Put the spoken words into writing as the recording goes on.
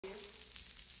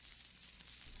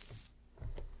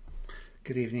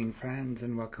Good evening, friends,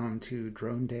 and welcome to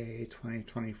Drone Day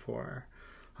 2024.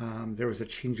 There was a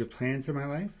change of plans in my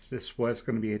life. This was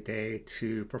going to be a day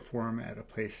to perform at a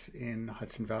place in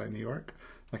Hudson Valley, New York,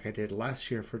 like I did last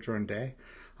year for Drone Day.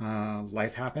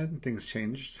 Life happened, things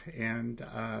changed, and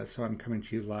so I'm coming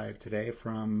to you live today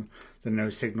from the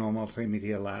No Signal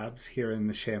Multimedia Labs here in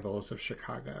the shambles of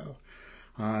Chicago.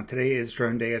 Today is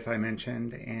Drone Day, as I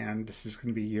mentioned, and this is going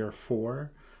to be year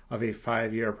 4 of a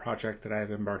 5-year project that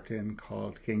I've embarked in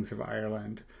called Gangs of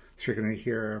Ireland. So you're going to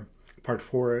hear part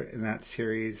 4 in that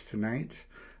series tonight.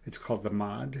 It's called The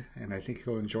Mod, and I think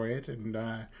you'll enjoy it. And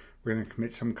we're going to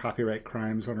commit some copyright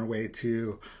crimes on our way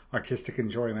to artistic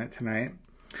enjoyment tonight.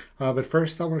 But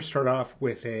first, I want to start off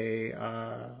with a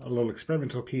little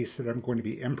experimental piece that I'm going to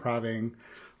be improvising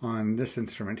on this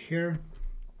instrument here,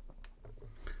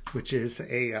 which is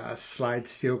a slide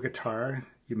steel guitar.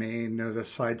 You may know the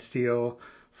slide steel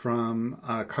from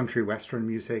country western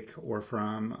music or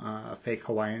from fake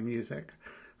Hawaiian music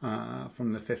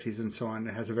from the 50s and so on.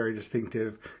 It has a very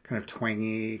distinctive kind of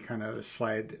twangy, kind of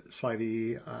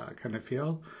slidey kind of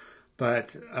feel.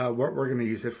 But what we're going to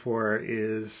use it for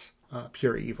is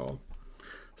pure evil.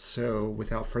 So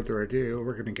without further ado,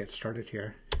 we're going to get started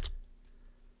here.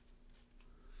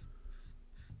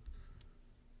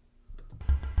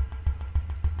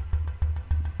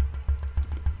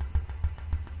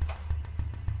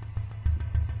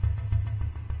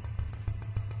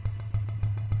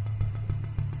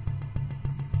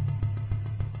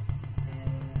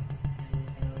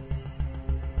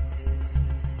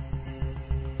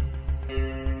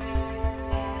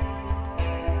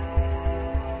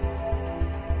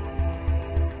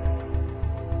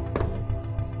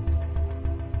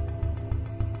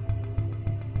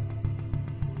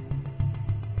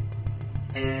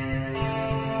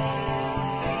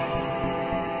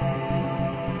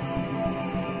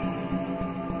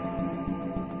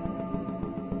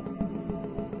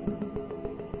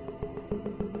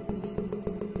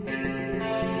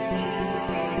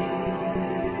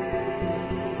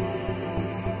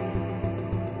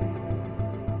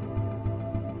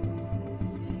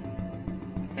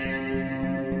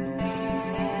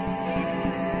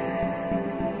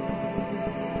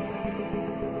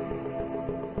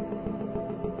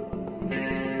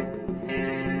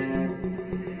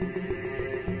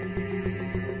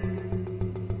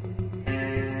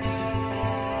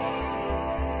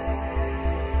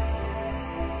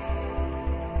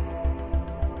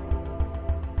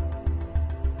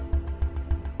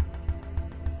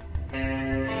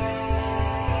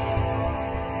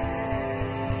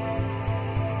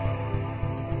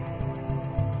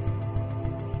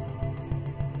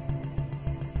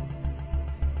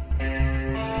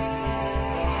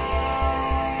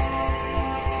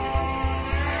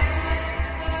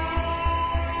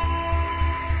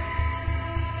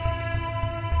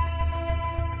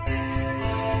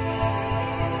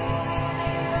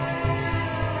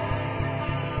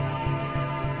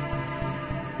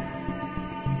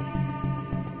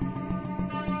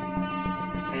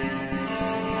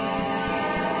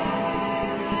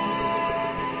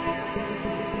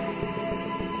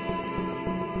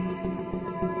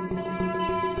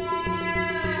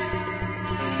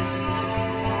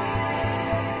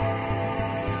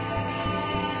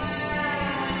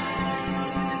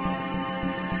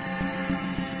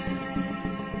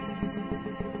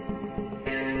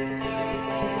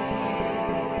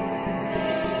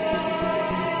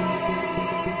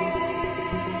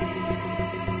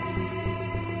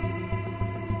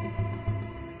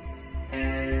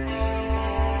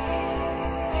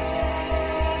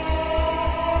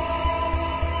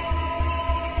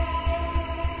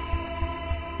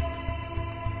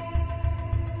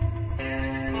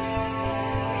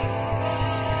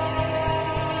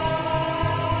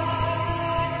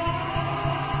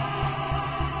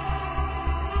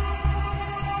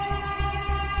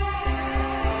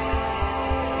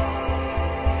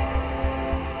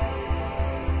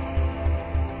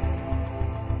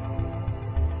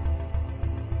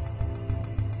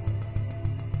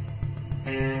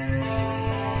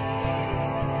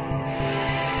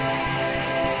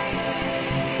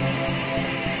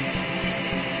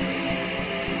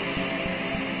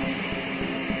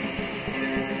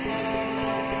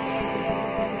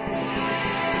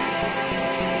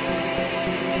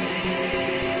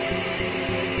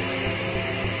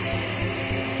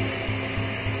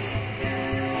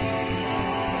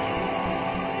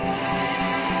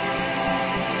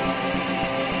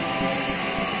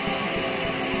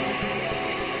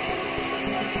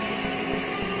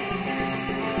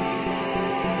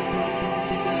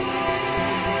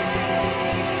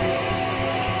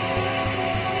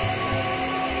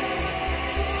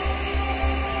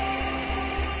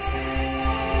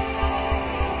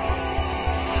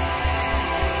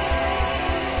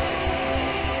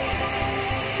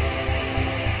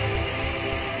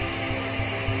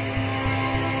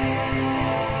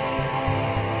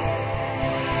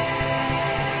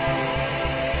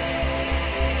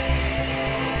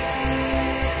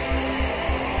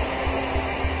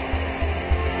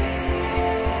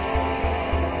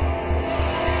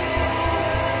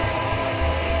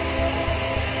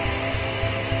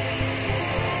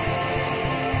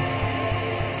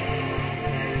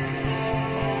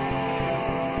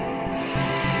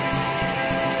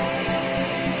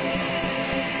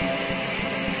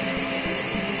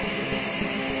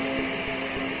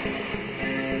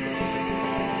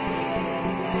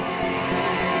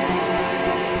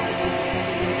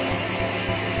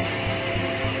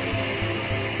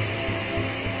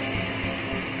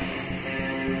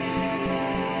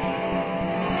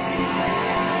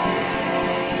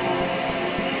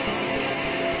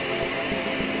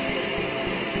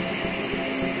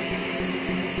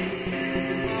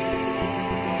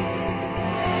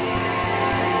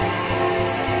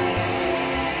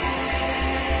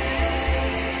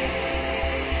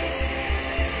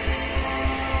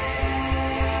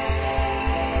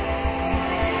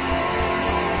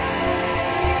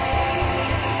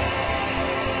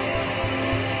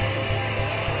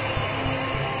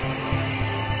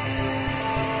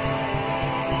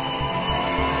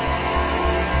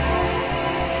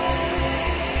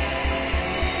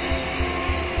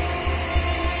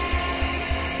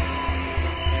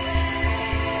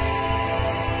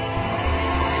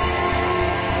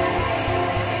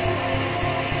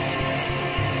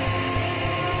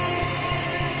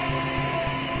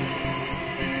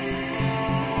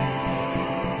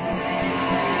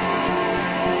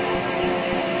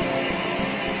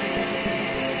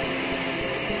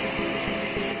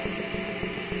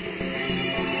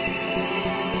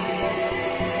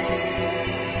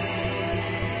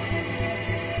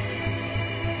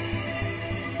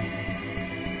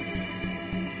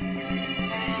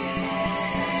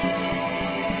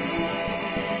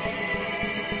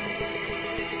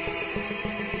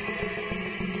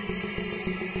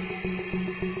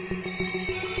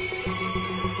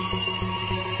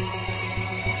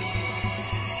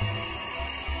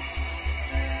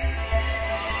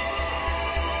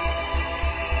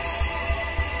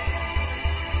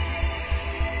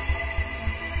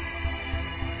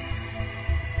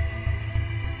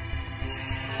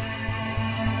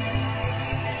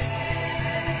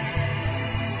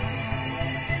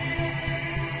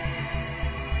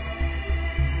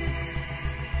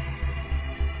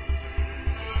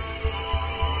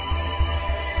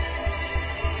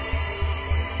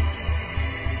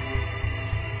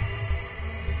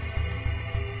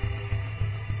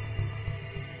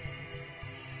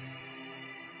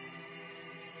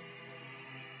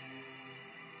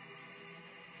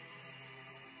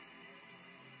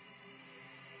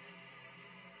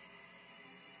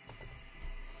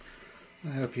 I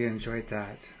hope you enjoyed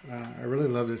that. I really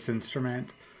love this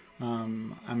instrument.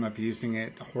 I'm abusing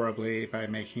it horribly by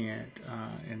making it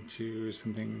into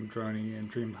something drony and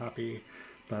dream poppy,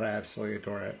 but I absolutely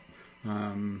adore it.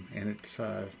 And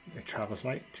it travels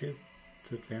light too.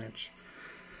 It's an advantage.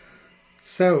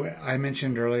 So I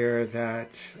mentioned earlier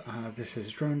that this is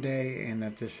Drone Day and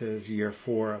that this is year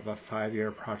 4 of a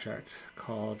 5-year project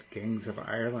called Gangs of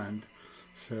Ireland.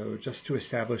 So just to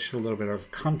establish a little bit of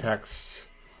context,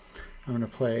 I'm going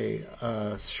to play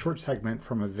a short segment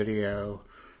from a video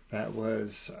that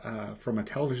was from a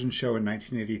television show in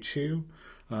 1982,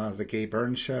 The Gay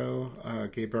Byrne Show.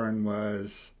 Gay Byrne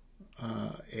was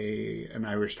an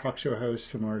Irish talk show host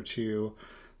similar to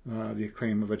the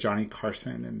acclaim of a Johnny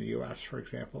Carson in the U.S., for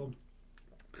example.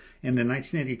 And in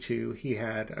 1982, he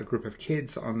had a group of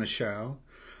kids on the show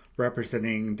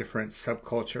representing different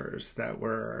subcultures that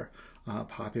were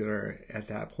popular at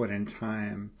that point in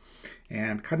time,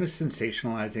 and kind of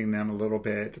sensationalizing them a little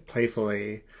bit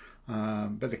playfully.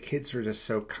 But the kids are just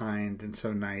so kind and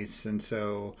so nice and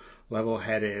so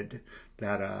level-headed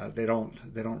that they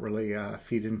don't really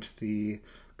feed into the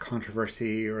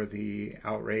controversy or the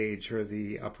outrage or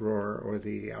the uproar or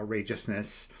the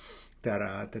outrageousness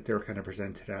that they were kind of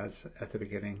presented as at the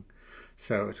beginning.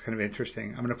 So it's kind of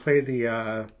interesting. I'm going to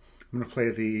play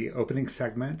the opening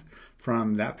segment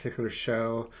from that particular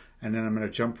show, and then I'm going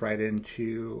to jump right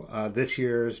into this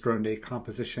year's Drone Day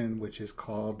composition, which is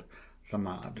called The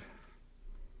Mod.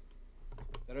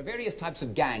 There are various types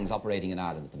of gangs operating in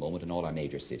Ireland at the moment in all our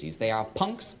major cities. They are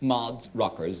punks, mods,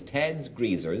 rockers, Teds,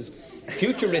 greasers,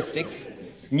 futuristics,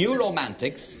 new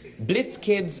romantics, blitz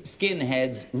kids,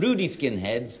 skinheads, Rudy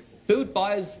skinheads, boot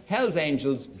boys, Hells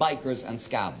Angels, bikers and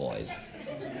scab boys.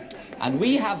 And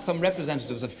we have some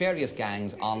representatives of various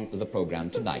gangs on the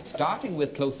programme tonight, starting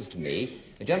with closest to me,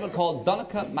 a gentleman called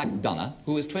Donnacha McDonough,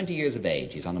 who is 20 years of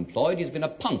age. He's unemployed. He's been a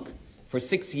punk for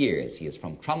 6 years. He is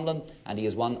from Crumlin and he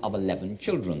is one of 11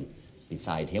 children.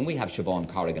 Beside him we have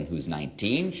Siobhan Corrigan, who's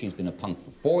 19. She's been a punk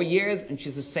for 4 years and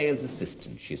she's a sales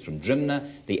assistant. She's from Drimna,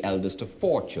 the eldest of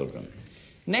 4 children.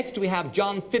 Next we have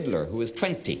John Fiddler, who is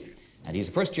 20. And he's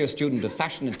a first-year student of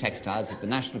fashion and textiles at the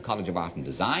National College of Art and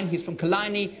Design. He's from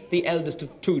Killiney, the eldest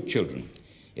of 2 children.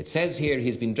 It says here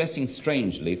he's been dressing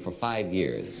strangely for 5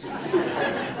 years.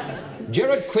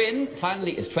 Gerard Quinn,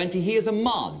 finally, is 20. He is a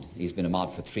mod. He's been a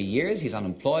mod for 3 years. He's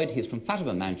unemployed. He's from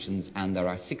Fatima Mansions, and there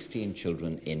are 16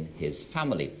 children in his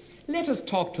family. Let us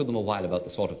talk to them a while about the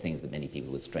sort of things that many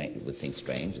people would think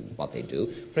strange and what they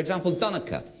do. For example,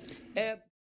 Donnacha.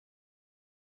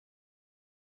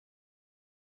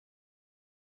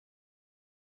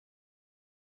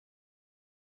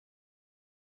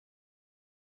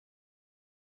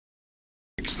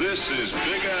 This is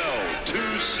Big L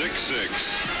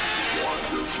 266.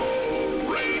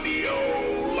 Wonderful Radio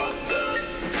London.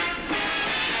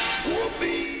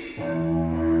 Whoopee.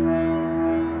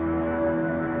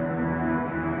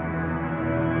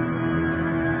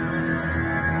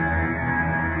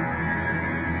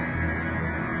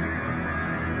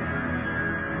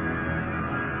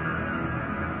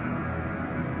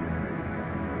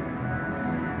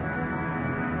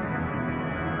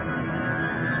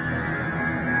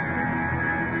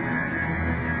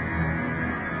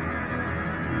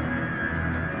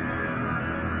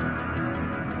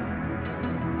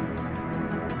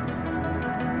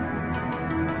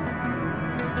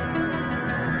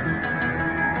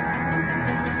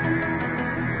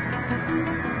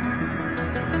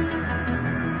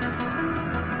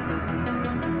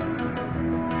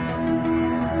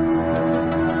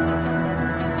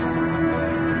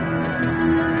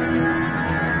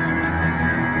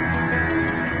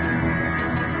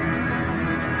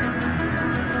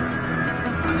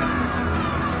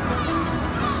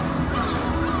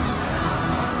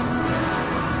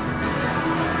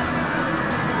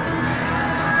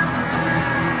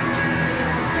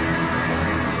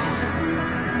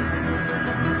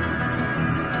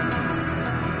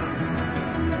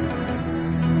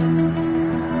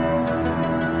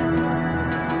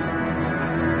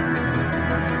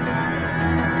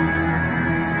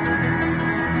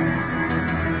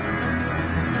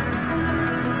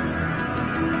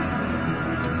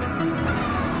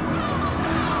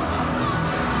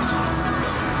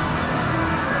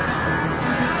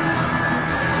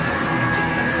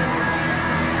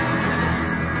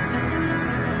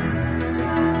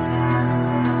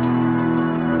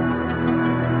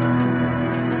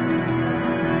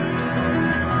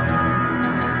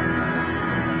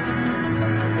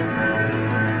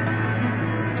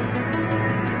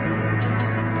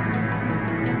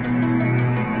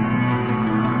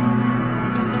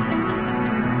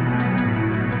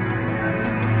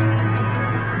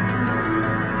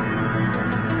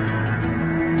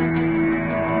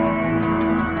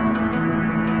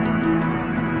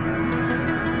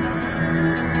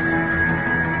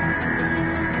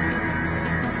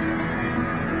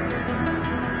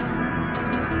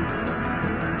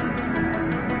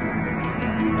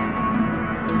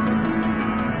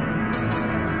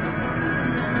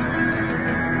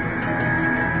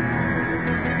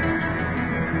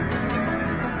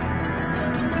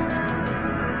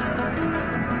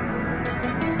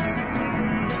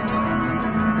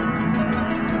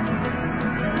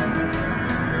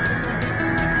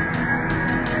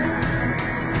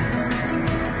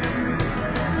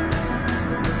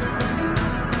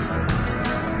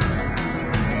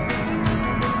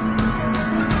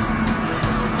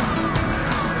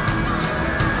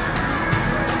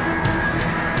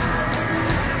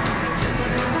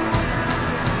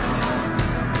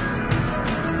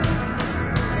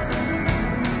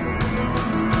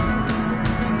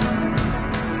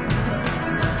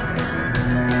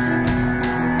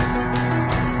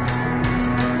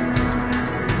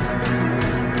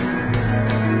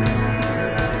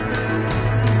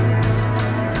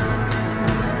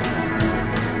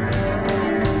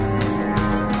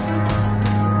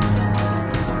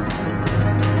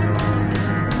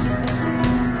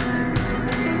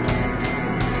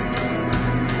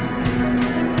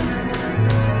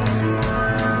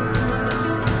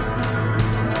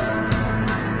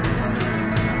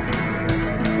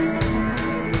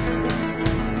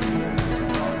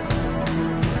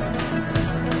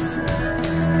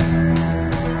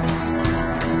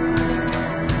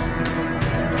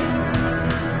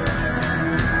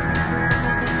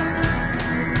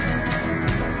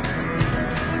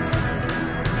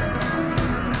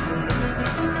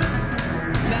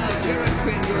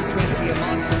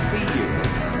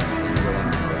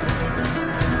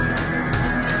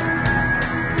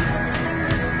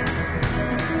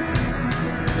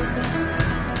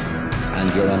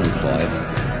 unemployed.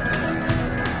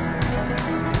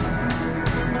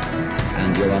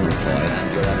 And you're unemployed,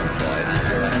 and you're unemployed, and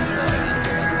you're unemployed,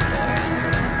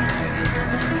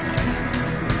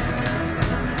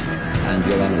 and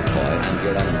you're unemployed, and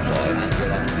you're unemployed, and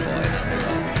you're unemployed,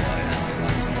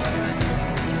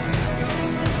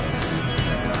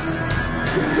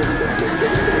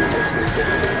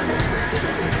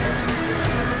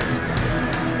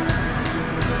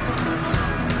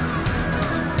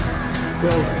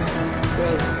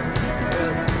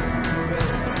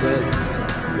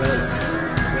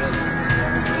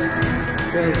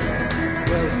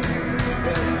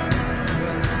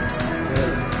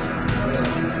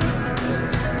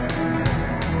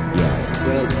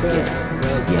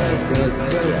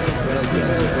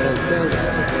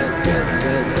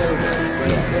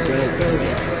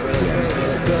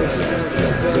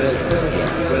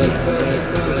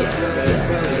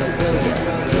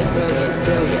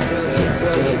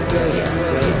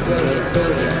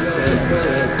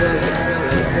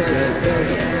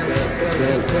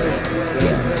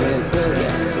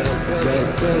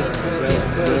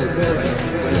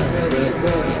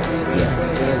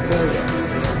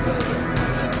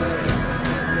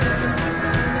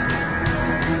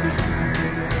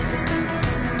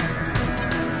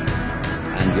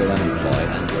 and you're unemployed,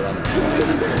 and you're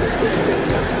unemployed,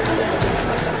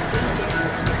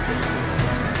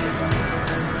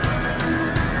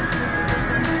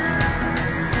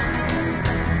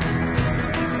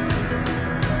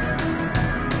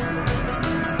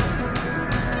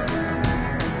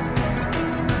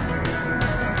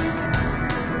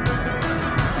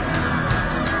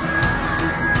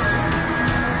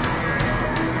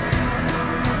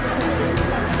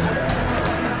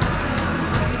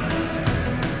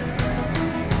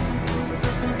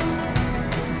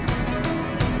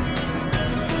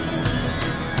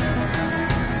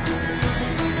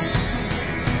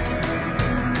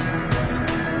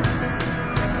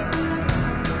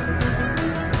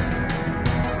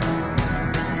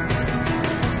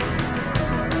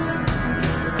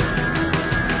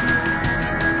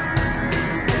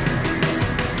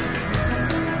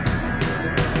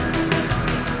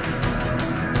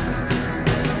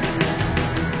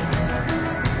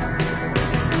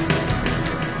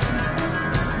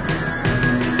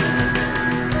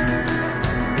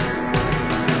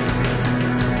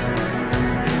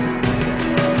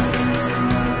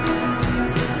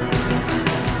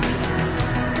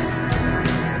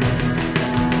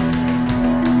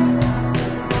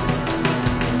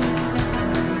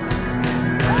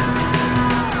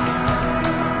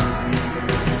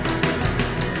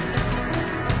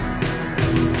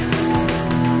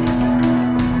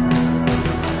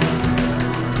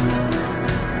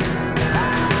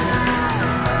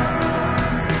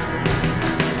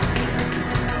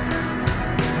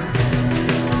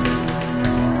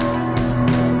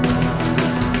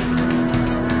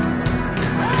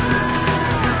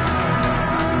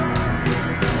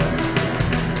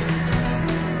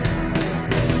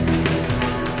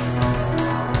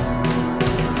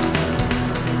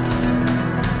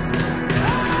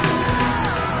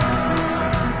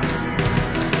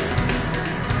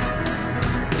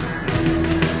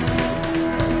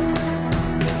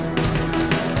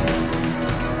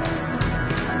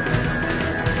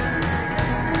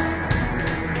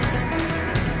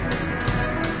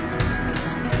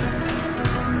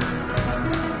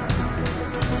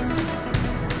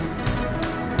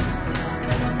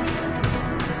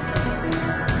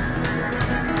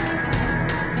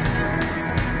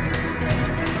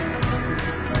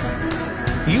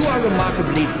 You are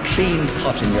remarkably clean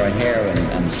cut in your hair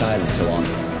and style and so on.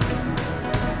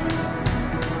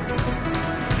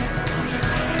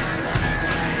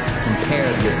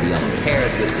 Compared with the other,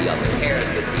 paired with the other,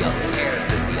 paired with the other,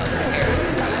 paired with the other, paired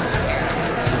with the other,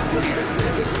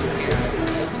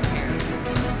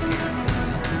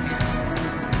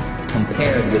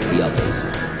 compared with the others.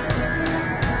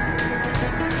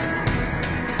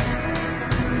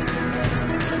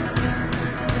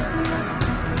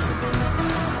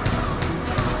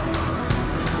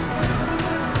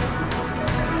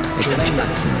 Explain that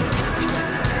to me.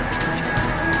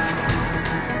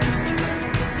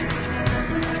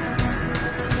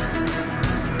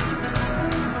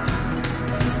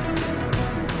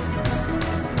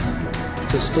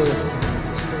 It's a story.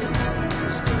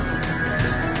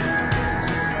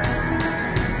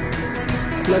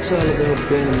 Let's all about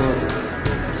being a mother.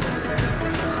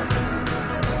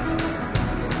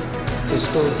 It's a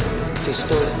story. It's a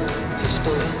story. It's a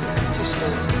story. It's a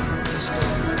story. It's a story.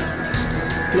 It's a story.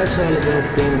 Let's all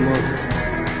about being a mother.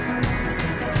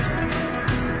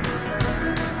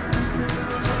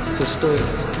 It's a story.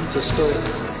 It's a story.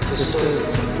 It's a story.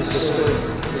 It's a story.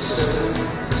 It's a story.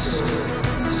 It's a story.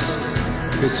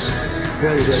 It's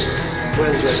well dressed,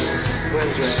 well dressed, well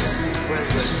dressed, well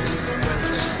dressed, well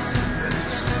dressed.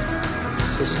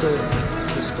 It's a story.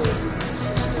 It's a story.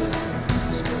 It's a story. It's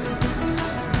a story.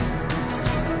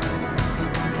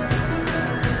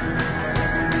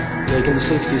 Like in the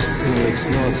 60s, you know, it's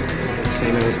not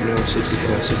came out around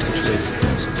 64,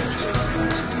 63.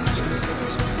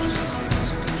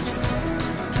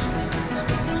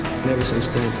 Ever since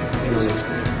then, you know,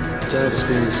 it's always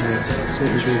been the same.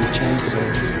 Something's really changed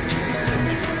about it.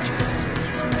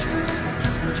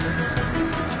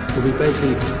 But we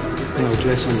basically, you know,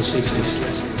 dress on the 60s.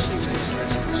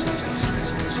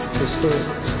 It's a story.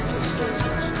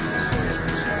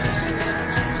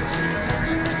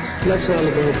 That's all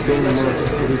about being a model.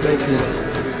 But we basically,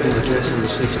 you know, dress on the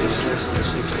 60s.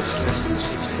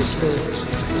 It's a story.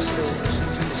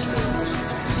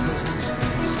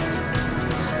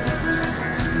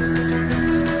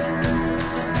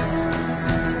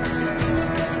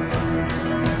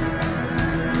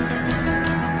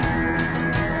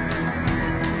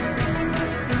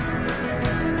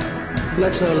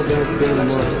 That's all about being a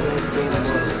model.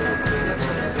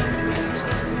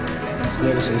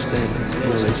 Ever since then, you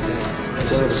know,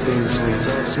 it's always been the same.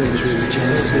 Something's really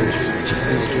changed. You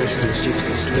know, dressed in the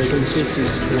 60s. Like in the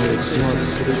 60s, you know, it's not.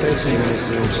 The basically,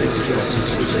 you know, 60s,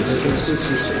 like in the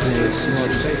 60s, you know, it's not.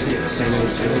 Basically, you know,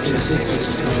 like in the 60s,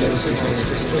 it's not. Ever since then,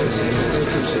 it's all in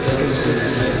the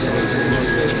 60s.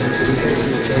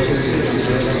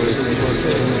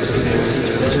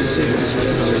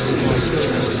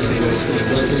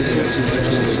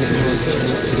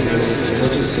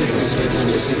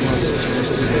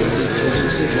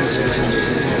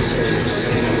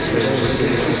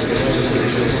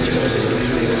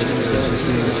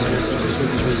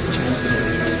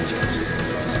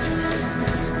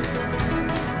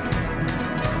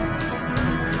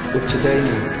 But today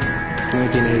now,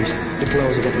 1980s, the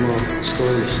clothes are getting more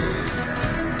stylish.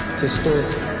 It's a story.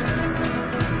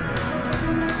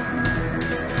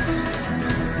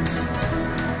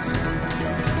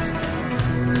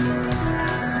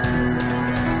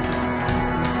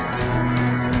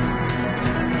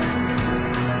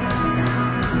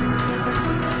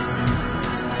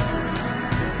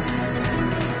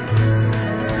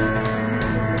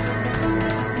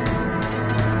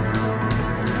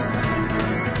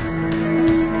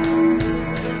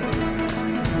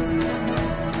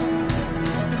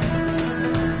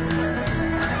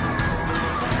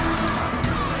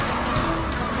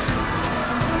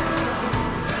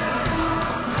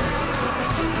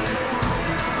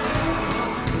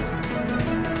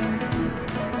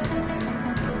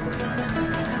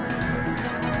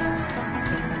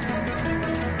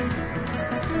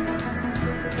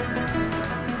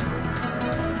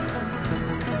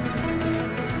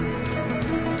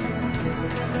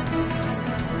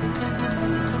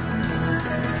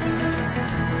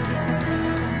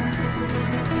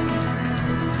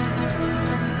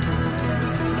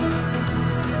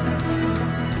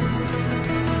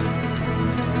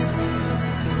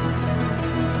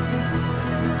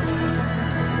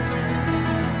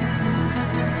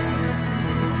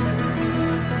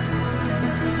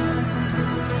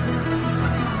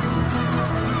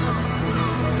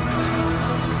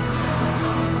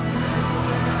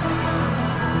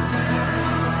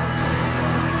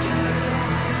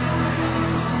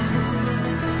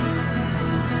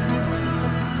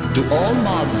 Do all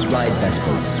mods ride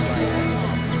Vespas?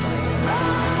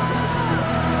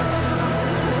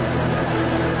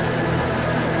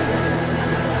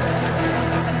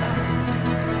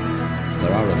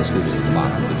 There are other scooters in the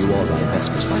market, but do all ride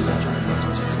Vespas. Find out.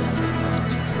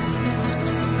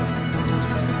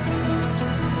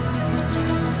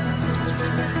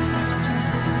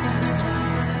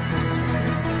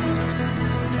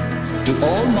 Do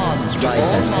all mods ride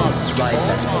Vespas? Ride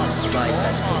Vespas? Ride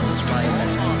Vespas? Ride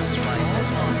Vespas?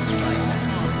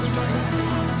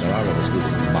 There are other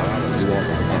scooters in the market, but do all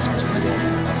ride Vespas.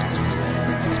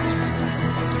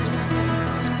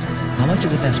 How much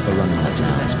does a Vespa run now?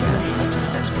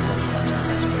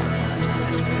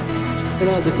 There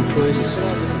are different prices. There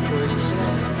are different prices. There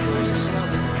are different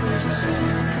prices.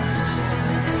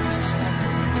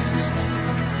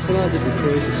 There are different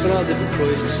prices. There are different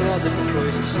prices. There are different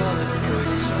prices. There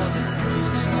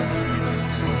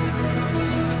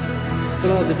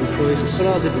are different prices. There are different prices.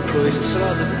 There are different prices.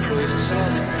 There are different prices.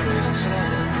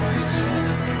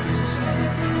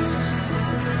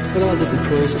 There are different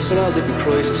prices. There are different prices. There are different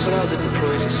prices. There are different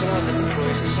prices. There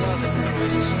are different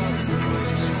prices.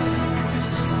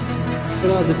 But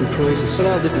all different prices, but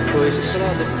all different prices, but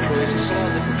all different prices, but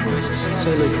all different prices.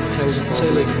 Say like 1,000,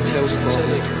 say like 1,000, say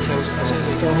like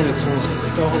 1,000, 400 pounds,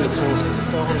 400 pounds,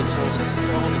 400 pounds,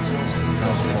 400 pounds,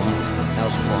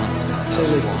 1,000 pounds. Say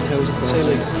like 1,000, say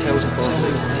like 1,000, say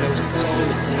like 1,000, say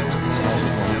like 1,000,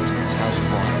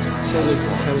 say like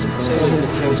 1,000, say like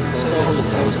 1,000,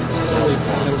 400,000, say like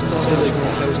 1,000, say like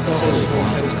 1,000, say like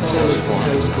 1,000, say like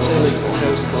 1,000, say like 1,000,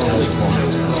 say like 1,000,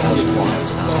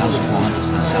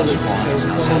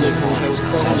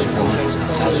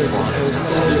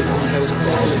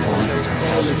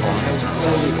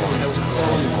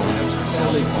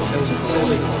 say like 1,000.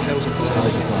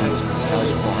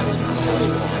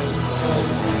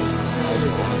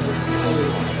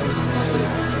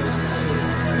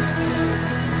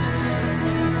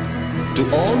 Do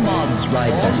all mods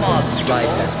ride Vespas?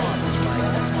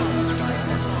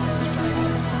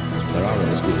 There are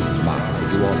other scooters in the market. They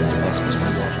do all that Vespas.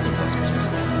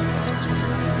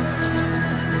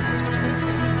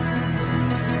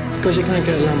 Because you can't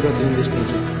get a Lambretta in this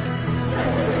country.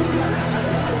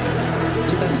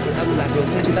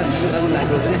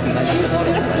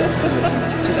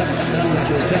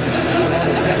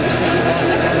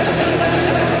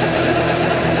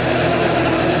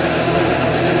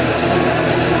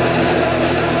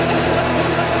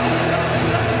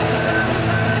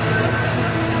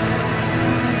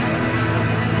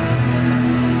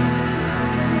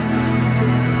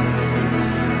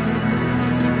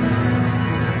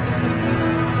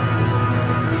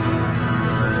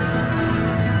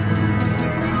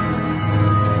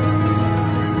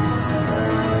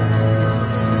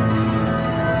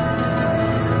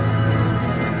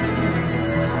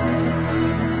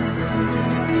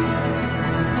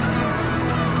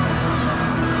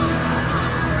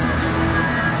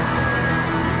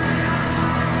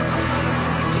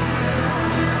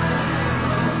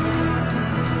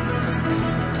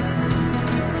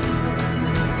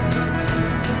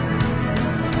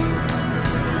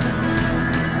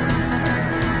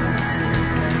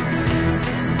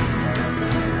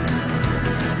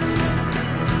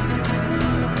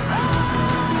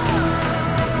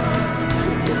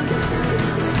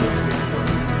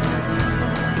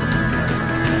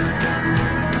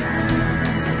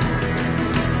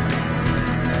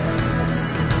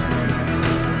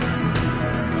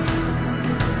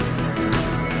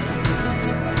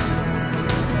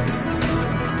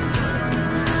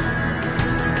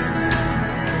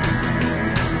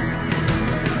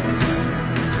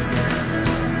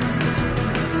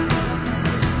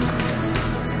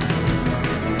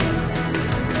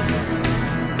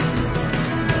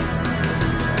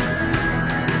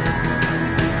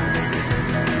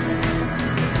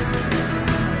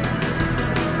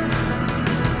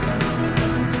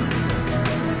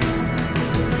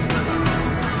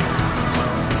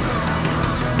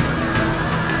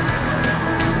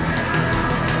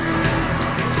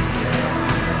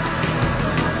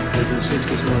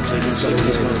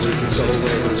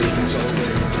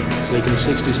 Like in the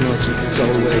 60s months, you can go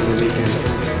away the weekend.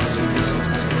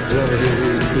 But over here,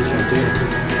 you can't do it.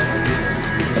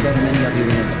 About how many of you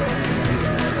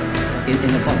in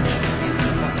a bunch?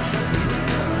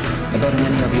 About how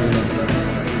many of you in a bunch?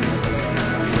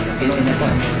 In a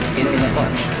bunch? In a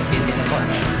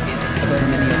bunch? About how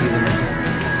many of you in a bunch?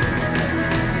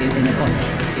 In a bunch?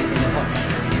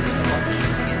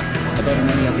 About how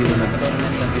many of you in a bunch?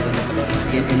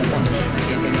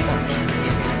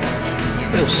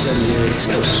 No 78,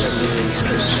 no 78, no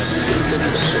 78.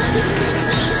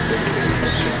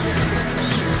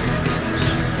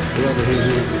 But over here,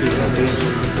 you can't do it.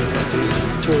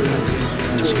 Tour around,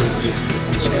 just go here.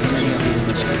 About how many of you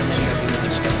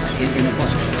in a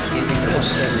bunch? No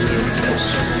 78, no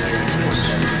 78, no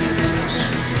 78.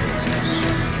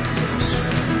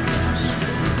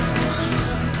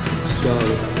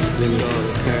 Dollar, lingo,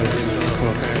 hand,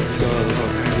 cock, dollar,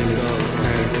 lingo,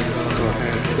 hand, cock,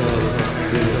 dollar,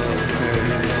 lingo, hand,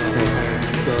 cock,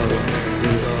 dollar,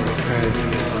 lingo, hand,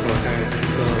 cock, dollar, lingo, hand, cock,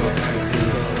 dollar,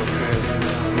 lingo, hand,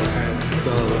 cock,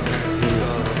 dollar,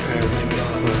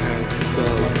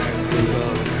 lingo, hand, cock, dollar,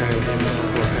 lingo, hand,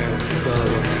 cock,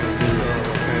 dollar, lingo,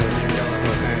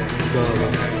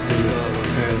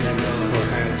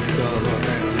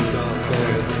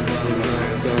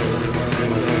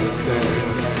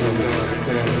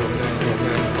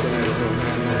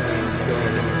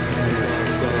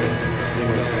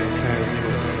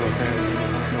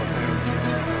 cock,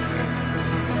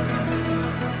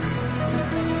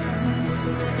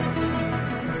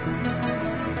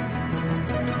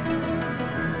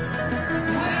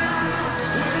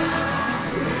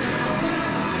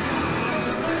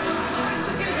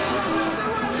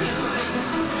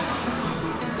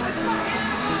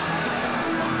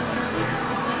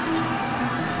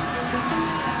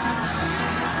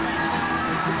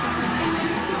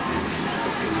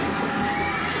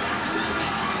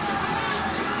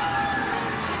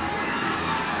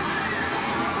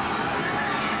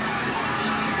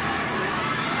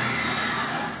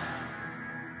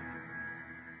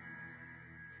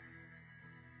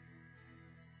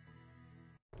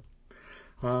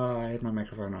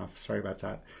 microphone off. Sorry about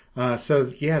that.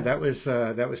 So yeah, that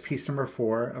was piece number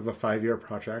 4 of a 5-year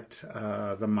project,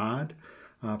 the mod,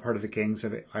 part of the Gangs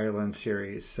of Ireland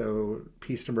series. So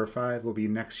piece number 5 will be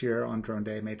next year on Drone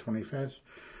Day, May 25th,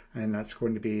 and that's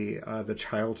going to be the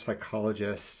child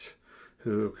psychologist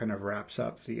who kind of wraps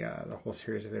up the whole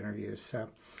series of interviews. So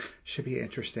should be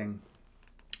interesting.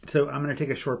 So I'm going to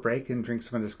take a short break and drink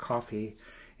some of this coffee.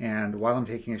 And while I'm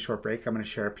taking a short break, I'm going to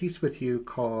share a piece with you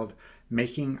called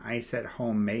 "Making Ice at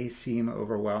Home May Seem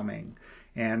Overwhelming."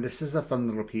 And this is a fun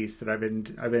little piece that I've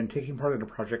been taking part in a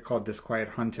project called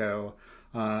Disquiet Hunto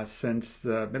since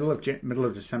the middle of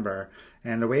December.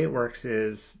 And the way it works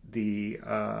is the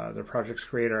project's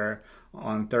creator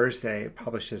on Thursday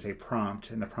publishes a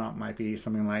prompt, and the prompt might be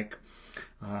something like,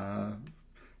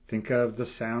 think of the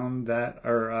sound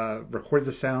record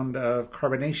the sound of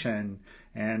carbonation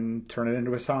and turn it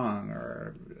into a song,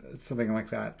 or something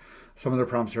like that. Some of the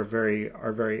prompts are very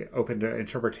open to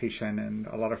interpretation and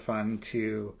a lot of fun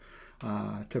to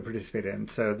participate in.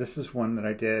 So this is one that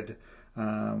I did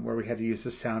where we had to use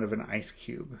the sound of an ice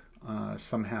cube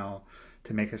somehow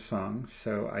to make a song.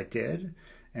 So I did,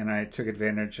 and I took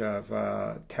advantage of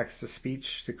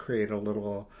text-to-speech to create a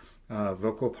little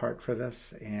vocal part for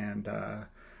this, and I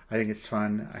think it's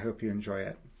fun. I hope you enjoy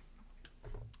it.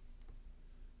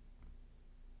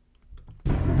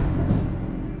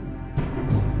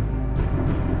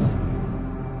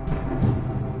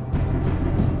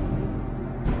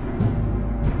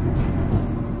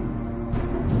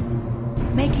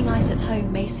 Making ice at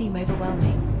home may seem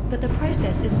overwhelming, but the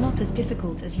process is not as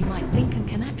difficult as you might think and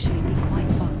can actually be quite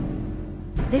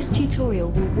fun. This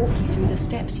tutorial will walk you through the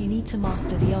steps you need to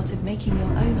master the art of making your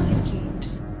own ice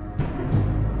cubes.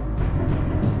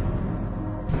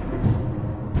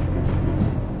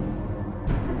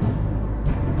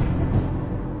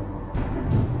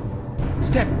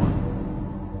 Step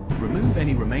 1. Remove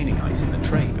any remaining ice in the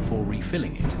tray before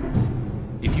refilling it.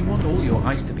 If you want all your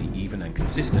ice to be even and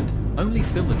consistent, only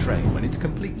fill the tray when it's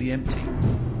completely empty.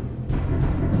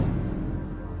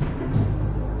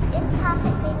 It's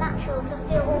perfectly natural to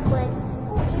feel awkward,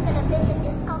 or even a bit of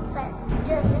discomfort,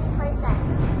 during this process.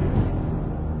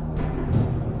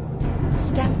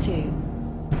 Step 2.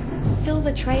 Fill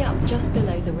the tray up just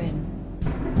below the rim.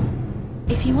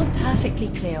 If you want perfectly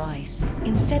clear ice,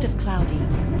 instead of cloudy,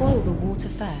 boil the water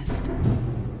first.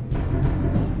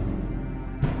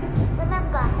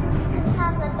 Remember, you can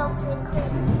turn the knob to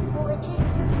increase or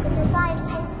reduce the desired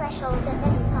pain threshold at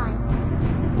any time.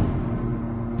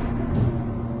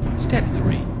 Step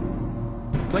 3.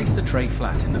 Place the tray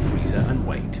flat in the freezer and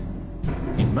wait.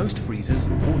 In most freezers,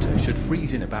 water should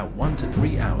freeze in about 1 to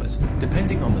 3 hours,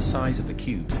 depending on the size of the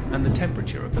cubes and the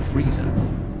temperature of the freezer.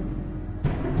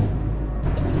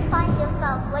 If you find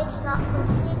yourself waking up from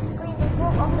sleep screaming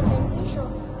more often than usual,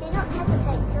 do not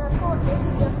hesitate to report this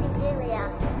to your superior.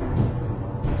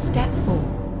 Step 4.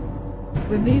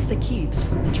 Remove the cubes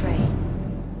from the tray.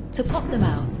 To pop them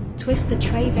out, twist the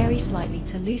tray very slightly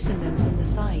to loosen them from the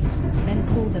sides, then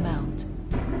pull them out.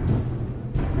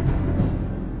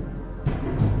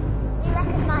 We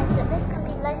recognize that this can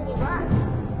be lonely work.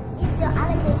 Use your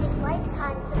allocated break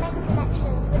time to make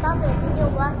connections with others in your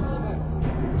work unit.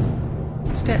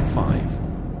 Step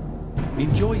 5.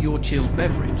 Enjoy your chilled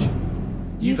beverage.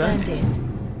 You've earned it.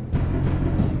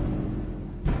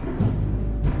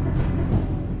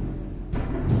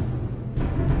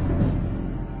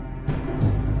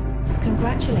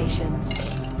 Congratulations!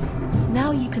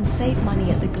 Now you can save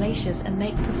money at the glaciers and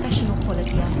make professional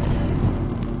quality ice at home.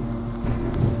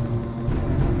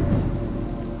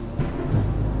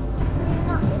 Do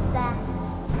not despair.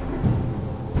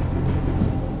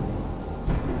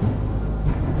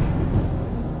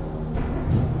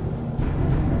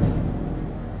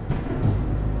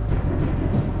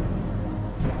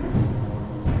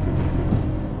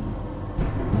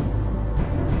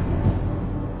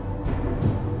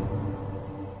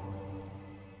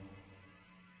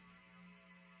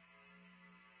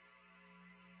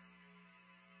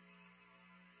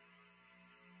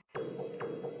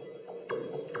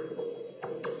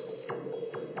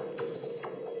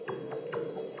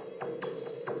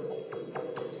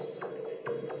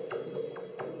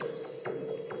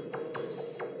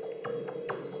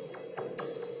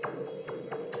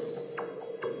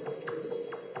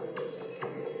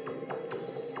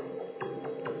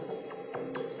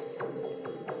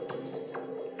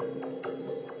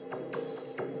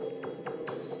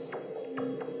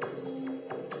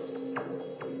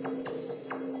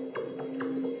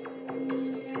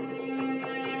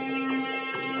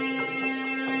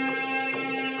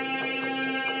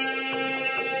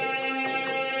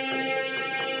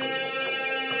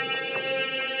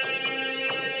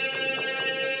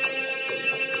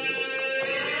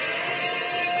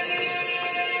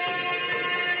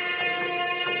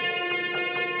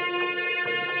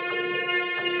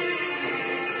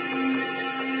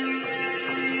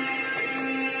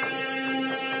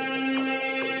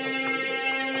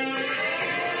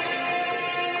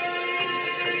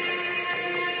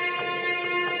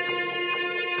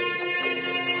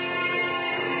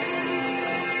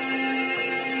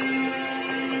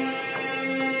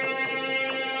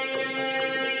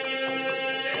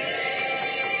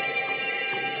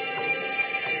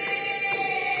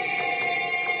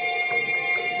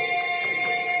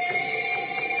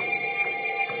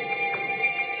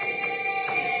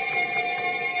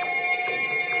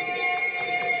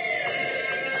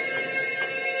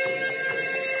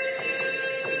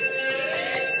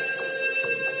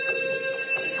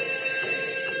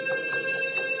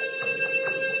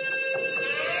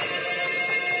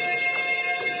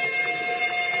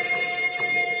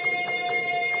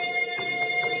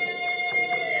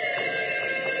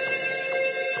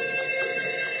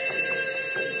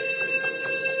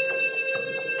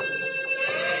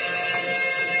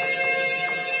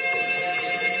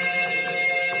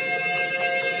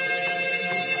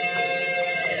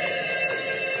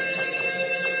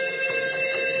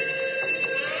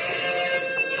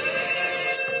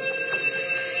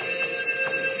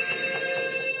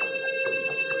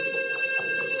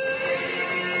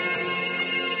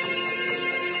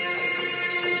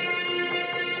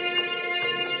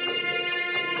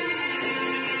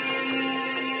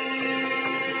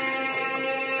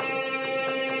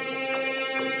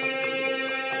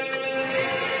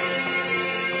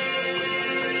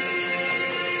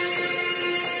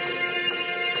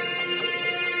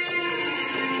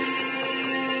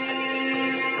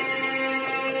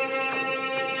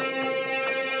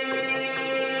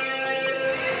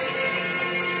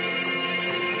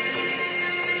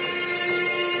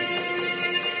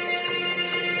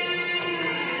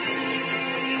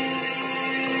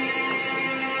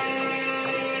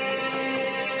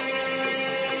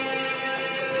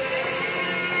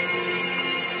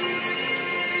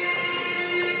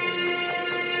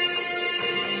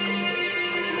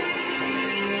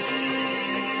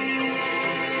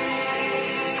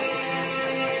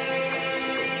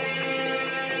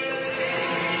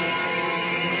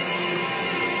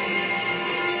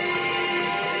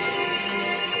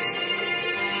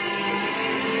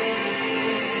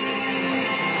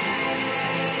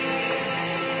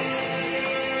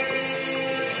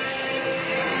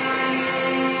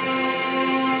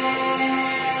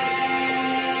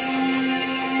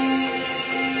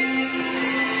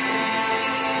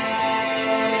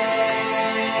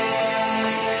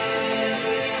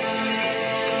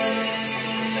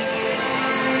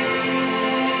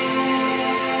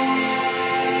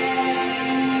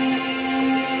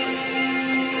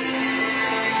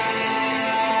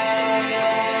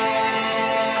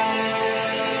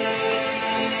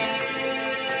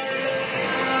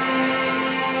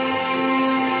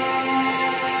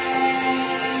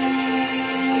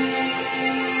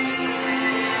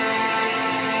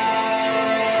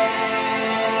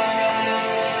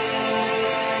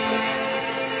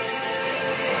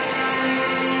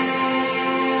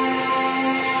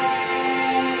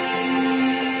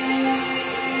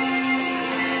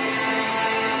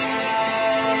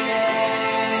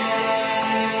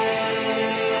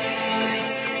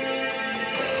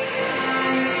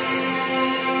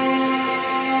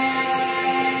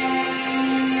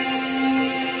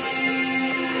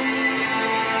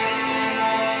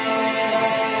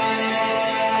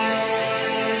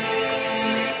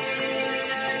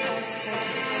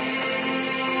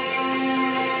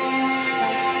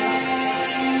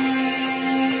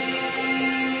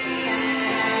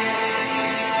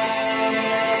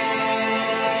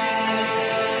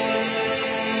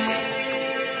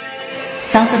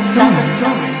 Self-absorbed.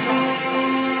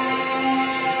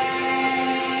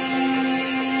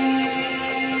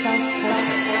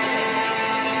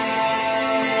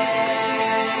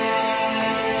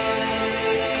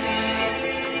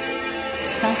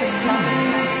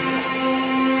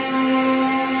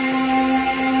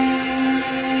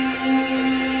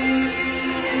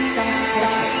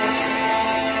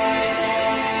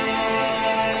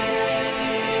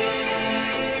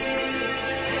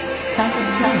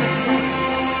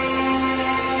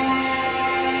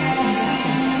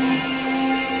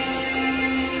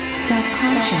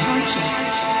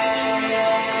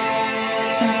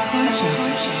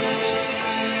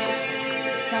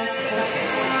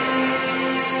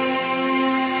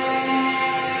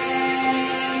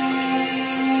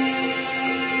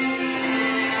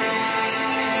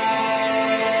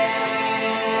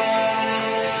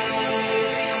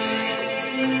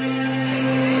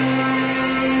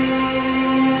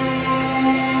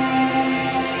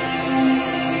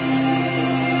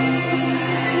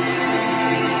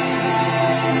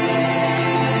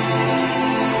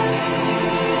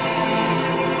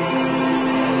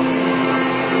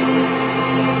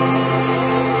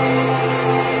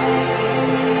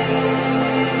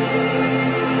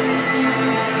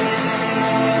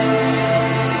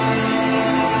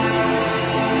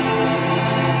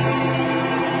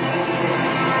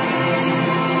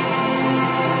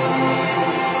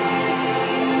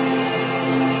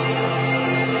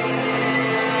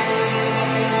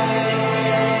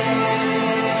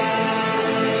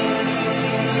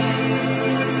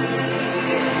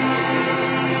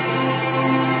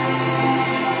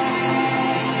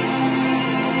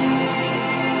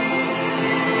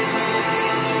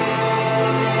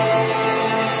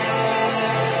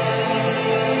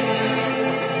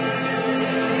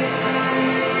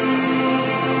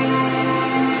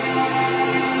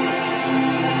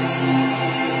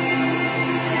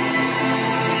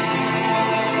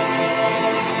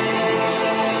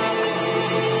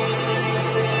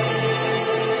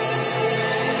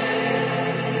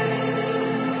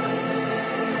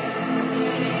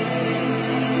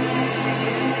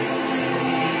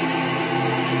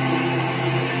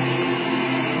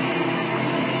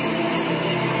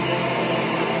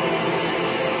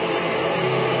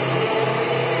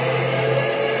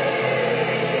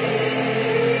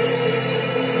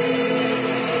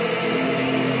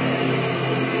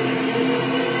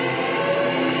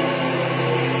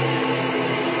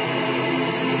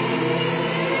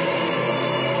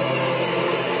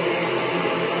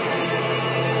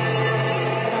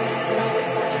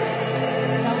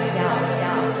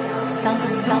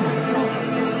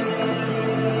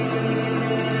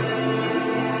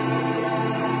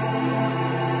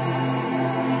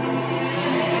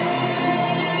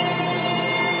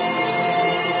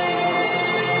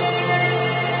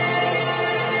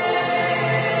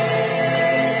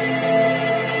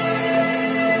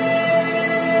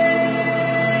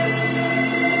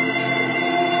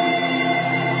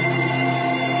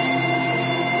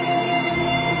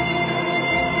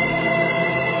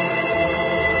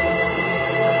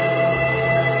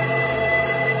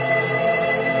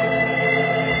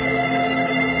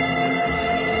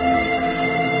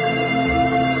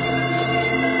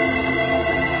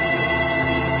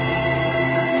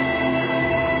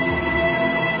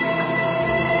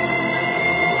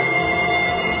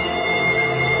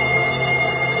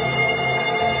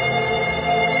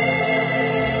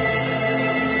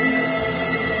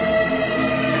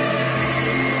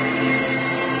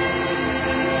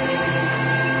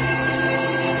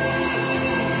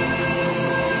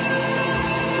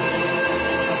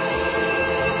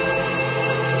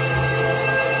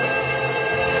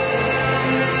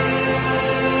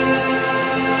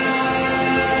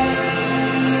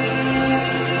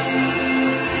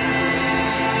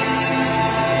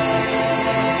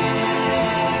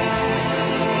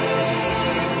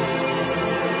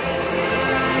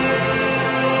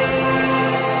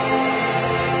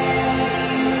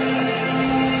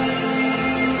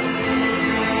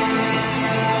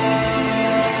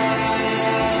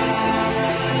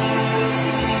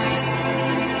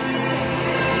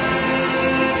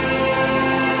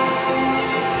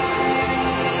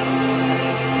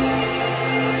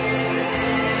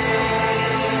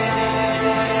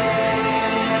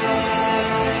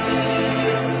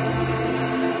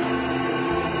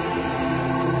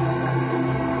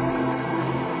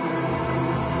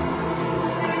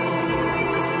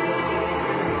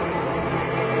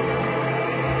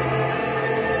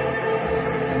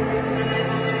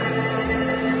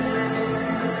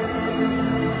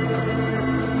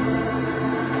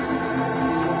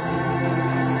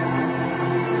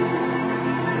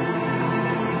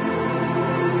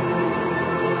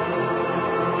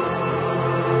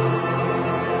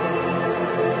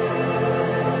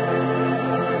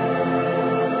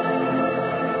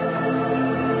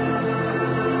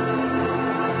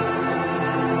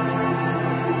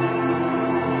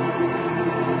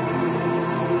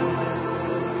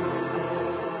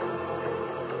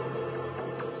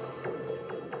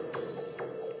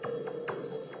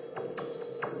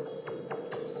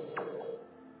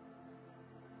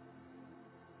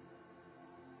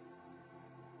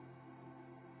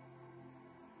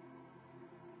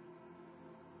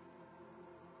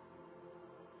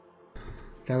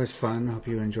 That was fun. Hope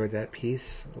you enjoyed that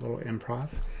piece, a little improv.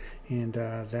 And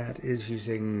that is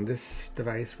using this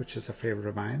device, which is a favorite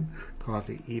of mine, called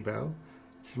the EBO.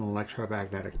 It's an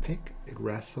electromagnetic pick. It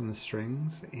rests on the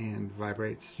strings and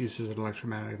vibrates, uses an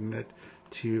electromagnet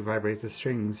to vibrate the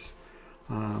strings.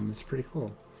 It's pretty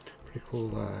cool. Pretty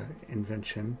cool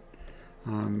invention.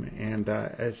 And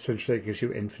essentially it gives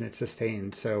you infinite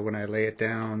sustain. So when I lay it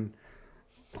down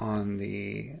on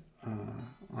the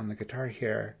guitar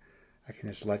here, I can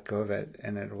just let go of it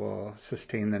and it will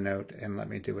sustain the note and let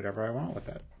me do whatever I want with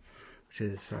it, which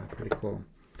is pretty cool.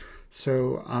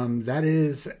 So that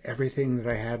is everything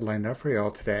that I had lined up for you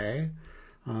all today.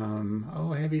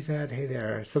 Oh, Heavy said, hey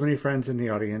there. So many friends in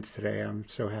the audience today. I'm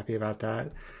so happy about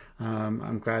that.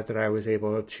 I'm glad that I was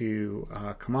able to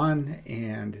come on,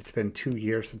 and it's been 2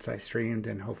 years since I streamed,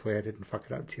 and hopefully I didn't fuck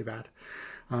it up too bad.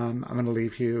 I'm going to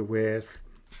leave you with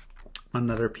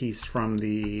another piece from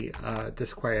the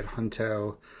Disquiet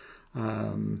Hunto,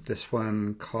 this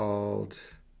one called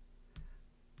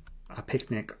A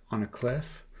Picnic on a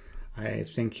Cliff. I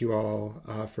thank you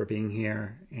all for being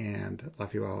here, and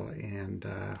love you all, and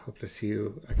hope to see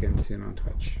you again soon on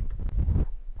Twitch.